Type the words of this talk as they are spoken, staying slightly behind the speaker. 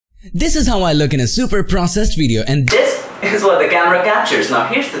This is how I look in a super processed video, and this is what the camera captures. Now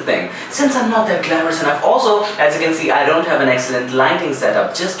here's the thing, since I'm not that glamorous enough, also as you can see I don't have an excellent lighting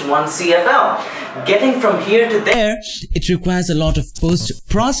setup, just one CFL. Getting from here to there, it requires a lot of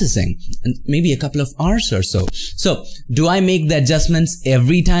post-processing and maybe a couple of hours or so. So do I make the adjustments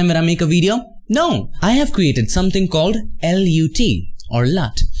every time when I make a video? No, I have created something called LUT or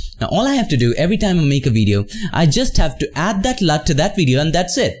LUT. Now all I have to do every time I make a video, I just have to add that LUT to that video and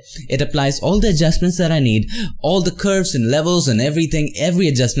that's it. It applies all the adjustments that I need, all the curves and levels and everything, every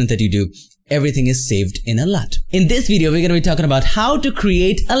adjustment that you do, everything is saved in a LUT. In this video, we're going to be talking about how to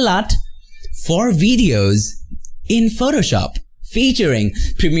create a LUT for videos in Photoshop featuring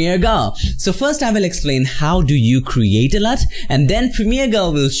Premiere Girl. So first I will explain how do you create a LUT, and then Premiere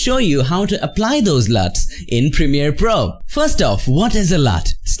Girl will show you how to apply those LUTs in Premiere Pro. First off, what is a LUT?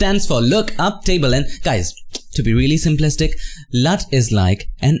 Stands for Lookup Table, and guys, to be really simplistic, LUT is like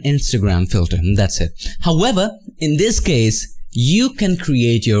an Instagram filter, and that's it. However, in this case, you can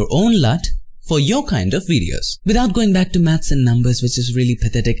create your own LUT for your kind of videos. Without going back to maths and numbers, which is really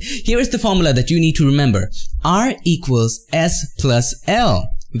pathetic, here is the formula that you need to remember. R equals S plus L,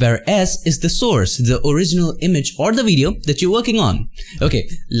 where S is the source, the original image or the video that you're working on. Okay,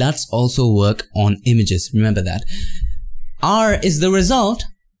 LUTs also work on images, remember that. R is the result,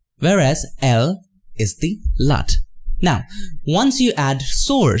 whereas L is the LUT. Now, once you add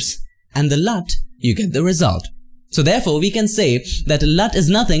source and the LUT, you get the result. So therefore, we can say that a LUT is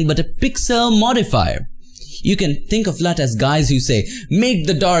nothing but a pixel modifier. You can think of LUT as guys who say, make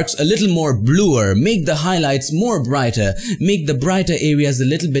the darks a little more bluer, make the highlights more brighter, make the brighter areas a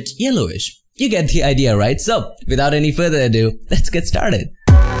little bit yellowish. You get the idea, right? So, without any further ado, let's get started.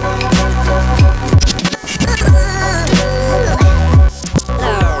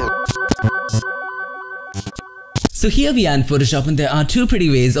 So here we are in Photoshop, and there are two pretty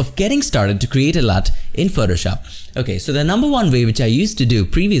ways of getting started to create a LUT in Photoshop. Okay, so the number one way which I used to do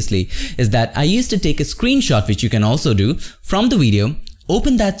previously is that I used to take a screenshot, which you can also do, from the video,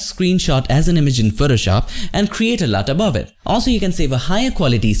 open that screenshot as an image in Photoshop and create a LUT above it. Also, you can save a higher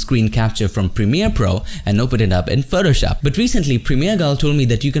quality screen capture from Premiere Pro and open it up in Photoshop. But recently, Premiere Girl told me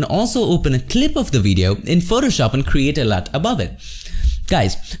that you can also open a clip of the video in Photoshop and create a LUT above it.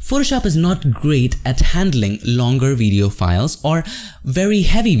 Guys, Photoshop is not great at handling longer video files or very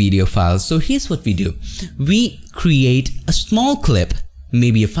heavy video files. So here's what we do. We create a small clip,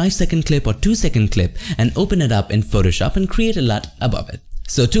 maybe a 5-second clip or 2-second clip, and open it up in Photoshop and create a LUT above it.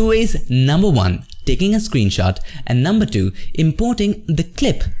 So two ways. Number one, taking a screenshot, and number two, importing the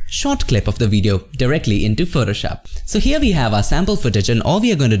clip, short clip of the video directly into Photoshop. So here we have our sample footage, and all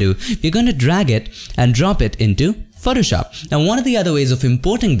we are going to do, we're going to drag it and drop it into Photoshop. Now, one of the other ways of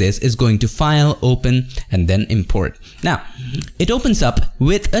importing this is going to File, Open, and then Import. Now, it opens up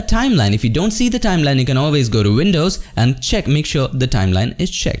with a timeline. If you don't see the timeline, you can always go to Windows and make sure the timeline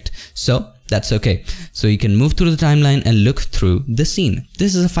is checked. So that's okay. So you can move through the timeline and look through the scene.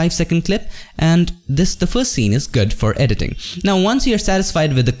 This is a 5-second clip, and the first scene is good for editing. Now, once you're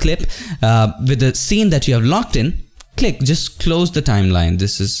satisfied with the clip, with the scene that you have locked in, just close the timeline.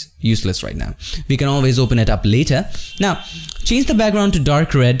 This is useless right now. We can always open it up later. Now, change the background to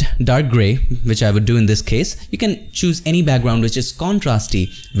dark red, dark gray, which I would do in this case. You can choose any background which is contrasty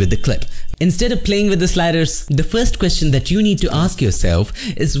with the clip. Instead of playing with the sliders, the first question that you need to ask yourself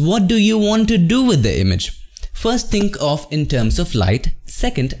is, what do you want to do with the image? First, think of in terms of light.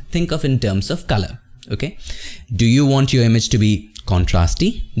 Second, think of in terms of color. Okay? Do you want your image to be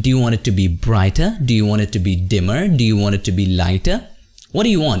contrasty? Do you want it to be brighter? Do you want it to be dimmer? Do you want it to be lighter? What do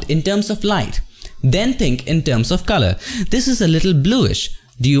you want in terms of light? Then think in terms of color. This is a little bluish.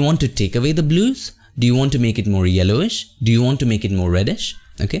 Do you want to take away the blues? Do you want to make it more yellowish? Do you want to make it more reddish?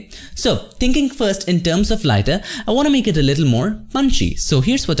 Okay, so thinking first in terms of lighter, I want to make it a little more punchy. So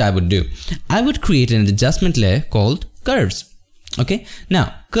here's what I would do. I would create an adjustment layer called Curves. Okay,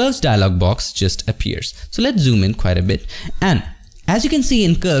 now Curves dialog box just appears. So let's zoom in quite a bit, and as you can see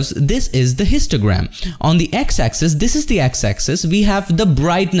in curves, this is the histogram. On the x-axis, this is the x-axis, we have the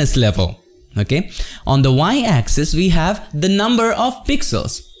brightness level. Okay, on the y-axis, we have the number of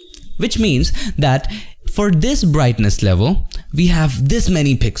pixels, which means that for this brightness level, we have this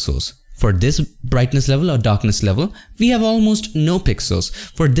many pixels. For this brightness level or darkness level, we have almost no pixels.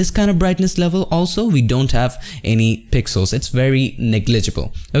 For this kind of brightness level also, we don't have any pixels. It's very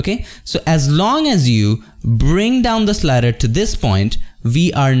negligible. Okay, so as long as you bring down the slider to this point,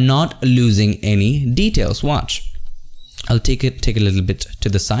 we are not losing any details. Watch. I'll take a little bit to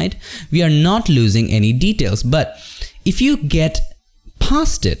the side. We are not losing any details, but if you get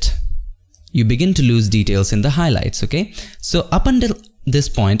past it, you begin to lose details in the highlights. Okay, so up until this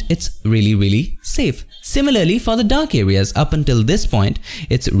point, it's really safe. Similarly, for the dark areas, up until this point,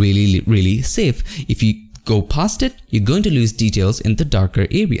 it's really safe. If you go past it, you're going to lose details in the darker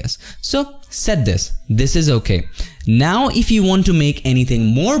areas. So set this. This is okay. Now, if you want to make anything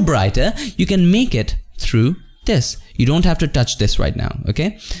more brighter, you can make it through this. You don't have to touch this right now,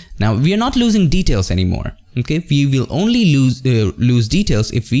 okay? Now, we are not losing details anymore, okay? We will only lose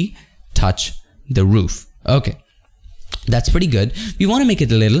details if we touch the roof, okay? That's pretty good. We want to make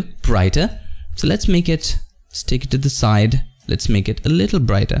it a little brighter. So let's make it, let's take it to the side. Let's make it a little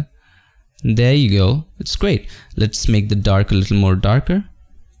brighter. There you go. It's great. Let's make the dark a little more darker.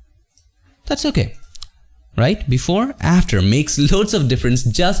 That's okay. Right? Before, after makes loads of difference.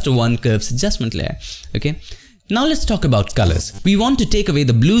 Just one curves adjustment layer. Okay. Now let's talk about colors. We want to take away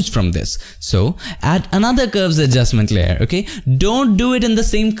the blues from this. So add another curves adjustment layer. Okay. Don't do it in the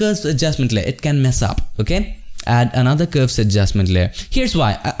same curves adjustment layer. It can mess up. Okay. Add another curves adjustment layer. Here's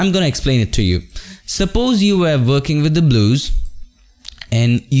why. I'm going to explain it to you. Suppose you were working with the blues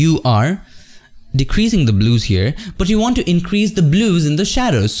and you are decreasing the blues here, but you want to increase the blues in the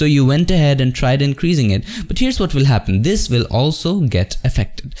shadows. So you went ahead and tried increasing it. But here's what will happen. This will also get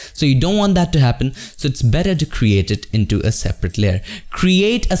affected. So you don't want that to happen. So it's better to create it into a separate layer.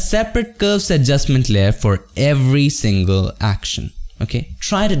 Create a separate curves adjustment layer for every single action. Okay,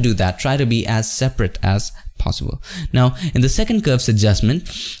 try to do that. Try to be as separate as possible. Now, in the second curves adjustment,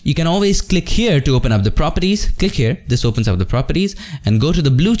 you can always click here to open up the properties. Click here, this opens up the properties, and go to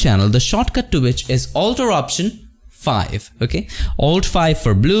the blue channel, the shortcut to which is Alt or Option 5. Okay, Alt 5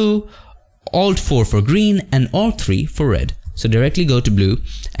 for blue, Alt 4 for green, and Alt 3 for red. So directly go to blue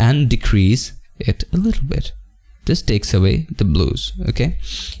and decrease it a little bit. This takes away the blues. Okay,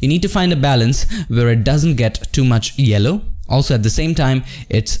 you need to find a balance where it doesn't get too much yellow. Also at the same time,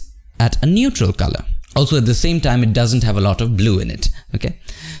 it's at a neutral color. Also at the same time, it doesn't have a lot of blue in it. Okay,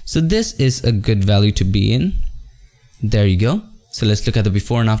 so this is a good value to be in. There you go. So let's look at the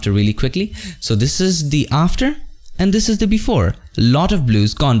before and after really quickly. So this is the after and this is the before. A lot of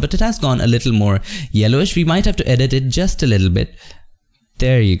blues gone, but it has gone a little more yellowish. We might have to edit it just a little bit.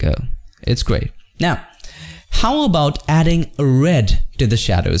 There you go. It's great. Now, how about adding red to the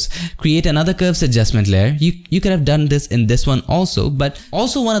shadows? Create another curves adjustment layer. You could have done this in this one also, but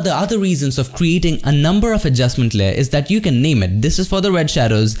also one of the other reasons of creating a number of adjustment layer is that you can name it. This is for the red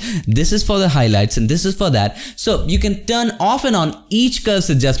shadows, this is for the highlights, and this is for that. So you can turn off and on each curves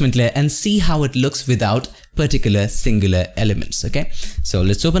adjustment layer and see how it looks without particular singular elements. Okay, so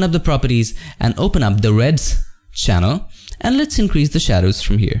let's open up the properties and open up the reds channel, and let's increase the shadows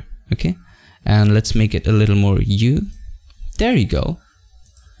from here. Okay, and let's make it a little more hue. There you go.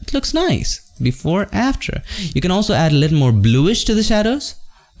 It looks nice. Before, after. You can also add a little more bluish to the shadows.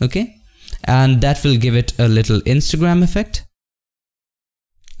 Okay, and that will give it a little Instagram effect.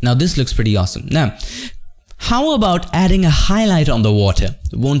 Now this looks pretty awesome. Now, how about adding a highlight on the water?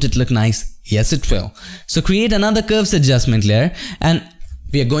 Won't it look nice? Yes, it will. So create another curves adjustment layer, and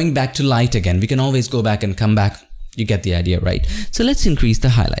we are going back to light again. We can always go back and come back. You get the idea, right? So let's increase the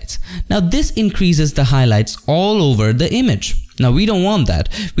highlights. Now this increases the highlights all over the image. Now we don't want that.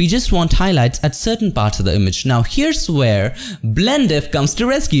 We just want highlights at certain parts of the image. Now here's where Blend If comes to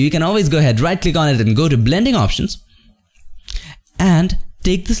rescue. You can always go ahead, right click on it and go to blending options and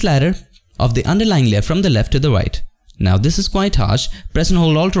take the slider of the underlying layer from the left to the right. Now this is quite harsh. Press and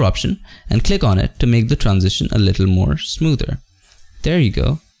hold Alt or Option and click on it to make the transition a little more smoother. There you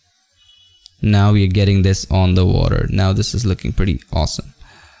go. Now we are getting this on the water. Now this is looking pretty awesome.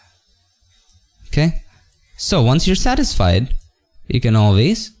 Okay, so once you're satisfied, you can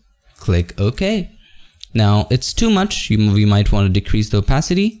always click OK. Now it's too much. We might want to decrease the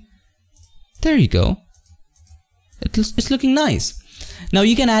opacity. There you go. It's looking nice. Now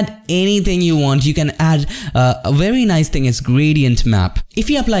you can add anything you want. You can add a very nice thing is gradient map. If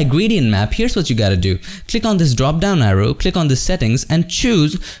you apply gradient map, here's what you gotta do. Click on this drop down arrow, click on the settings and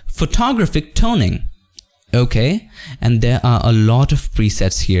choose photographic toning. Okay, and there are a lot of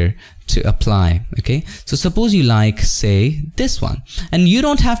presets here to apply. Okay, so suppose you like, say, this one, and you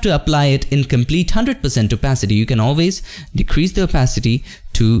don't have to apply it in complete 100% opacity. You can always decrease the opacity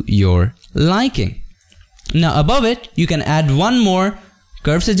to your liking. Now above it, you can add one more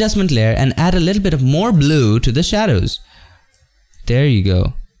curves adjustment layer and add a little bit of more blue to the shadows. There you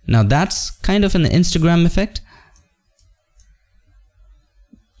go. Now that's kind of an Instagram effect,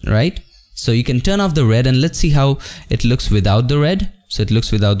 right? So you can turn off the red and let's see how it looks without the red. So it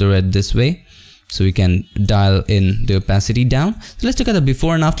looks without the red this way. So we can dial in the opacity down. So let's look at the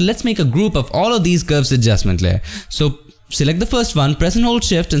before and after. Let's make a group of all of these curves adjustment layer. So select the first one, press and hold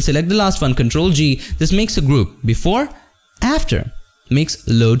shift and select the last one, Control G. This makes a group before, after. makes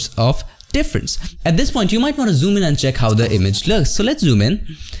loads of difference. At this point, you might want to zoom in and check how the image looks. So let's zoom in,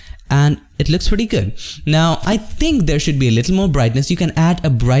 and it looks pretty good. Now, I think there should be a little more brightness. You can add a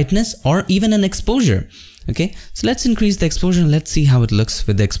brightness or even an exposure. Okay, so let's increase the exposure and let's see how it looks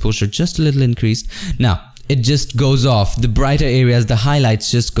with the exposure just a little increased. Now, it just goes off. The brighter areas, the highlights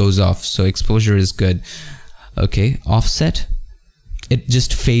just goes off. So exposure is good. Okay, offset. It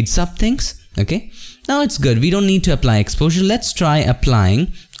just fades up things. Okay, now it's good. We don't need to apply exposure. Let's try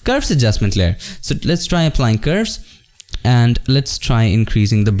applying curves adjustment layer. So let's try applying curves. And let's try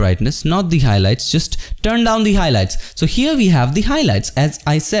increasing the brightness, not the highlights, just turn down the highlights. So here we have the highlights. As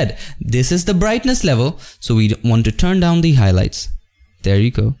I said, this is the brightness level. So we want to turn down the highlights. There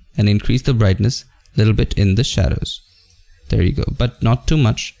you go. And increase the brightness a little bit in the shadows. There you go. But not too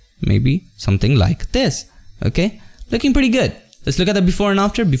much. Maybe something like this. Okay. Looking pretty good. Let's look at the before and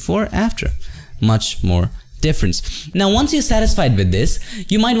after. Before, after. Much more difference. Now, once you're satisfied with this,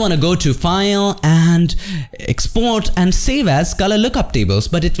 you might want to go to File and Export and Save as Color Lookup Tables,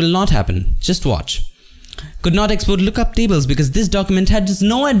 but it will not happen. Just watch. Could not export lookup tables because this document has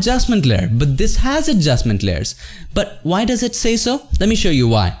no adjustment layer, but this has adjustment layers. But why does it say so? Let me show you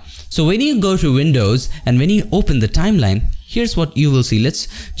why. So when you go to Windows and when you open the timeline, here's what you will see. Let's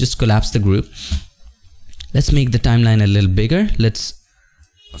just collapse the group. Let's make the timeline a little bigger. Let's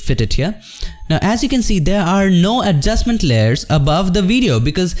fit it here. Now, as you can see, there are no adjustment layers above the video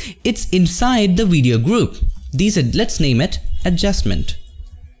because it's inside the video group. These are, let's name it adjustment.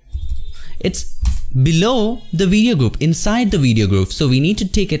 It's below the video group, inside the video group. So we need to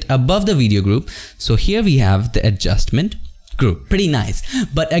take it above the video group. So here we have the adjustment group. Pretty nice.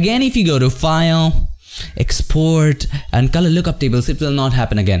 But again, if you go to File, Export and Color Lookup Tables, it will not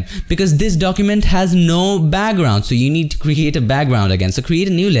happen again because this document has no background. So you need to create a background again. So create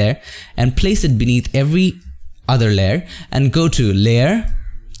a new layer and place it beneath every other layer and go to Layer,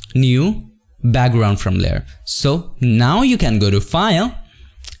 New, Background from Layer. So now you can go to File,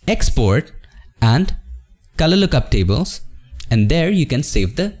 Export and Color Lookup Tables, and there you can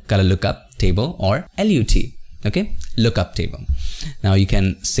save the Color Lookup Table or LUT. Okay, lookup table. Now you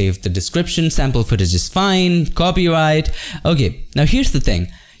can save the description. Sample footage is fine. Copyright. Okay, now here's the thing.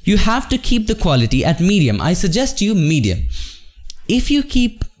 You have to keep the quality at medium. I suggest you medium. If you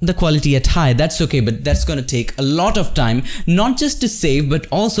keep the quality at high, that's okay, but that's going to take a lot of time, not just to save, but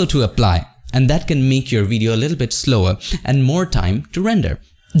also to apply. And that can make your video a little bit slower and more time to render.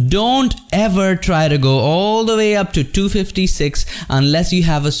 Don't ever try to go all the way up to 256 unless you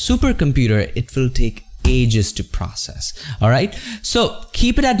have a supercomputer. It will take ages to process. All right, so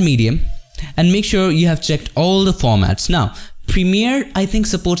keep it at medium and make sure you have checked all the formats. Now, Premiere I think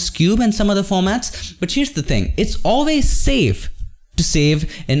supports Cube and some other formats, but here's the thing, it's always safe to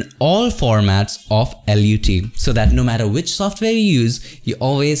save in all formats of LUT so that no matter which software you use, you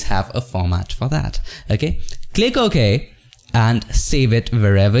always have a format for that. Okay, click OK and save it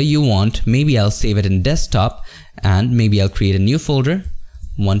wherever you want. Maybe I'll save it in desktop and maybe I'll create a new folder.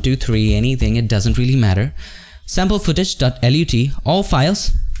 1, 2, 3, anything, it doesn't really matter. Sample footage.lut, all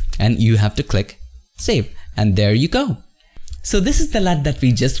files, and you have to click save, and there you go. So this is the LUT that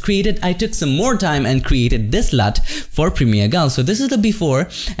we just created. I took some more time and created this LUT for Premiere GAL. So this is the before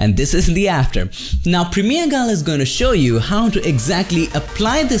and this is the after. Now Premiere GAL is going to show you how to exactly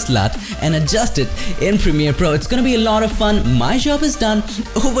apply this LUT and adjust it in Premiere Pro. It's going to be a lot of fun. My job is done.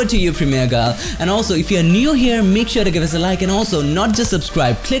 Over to you, Premiere GAL. And also, if you're new here, make sure to give us a like, and also not just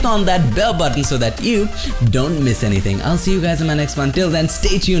subscribe, click on that bell button so that you don't miss anything. I'll see you guys in my next one. Till then,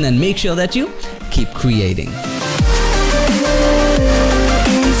 stay tuned and make sure that you keep creating.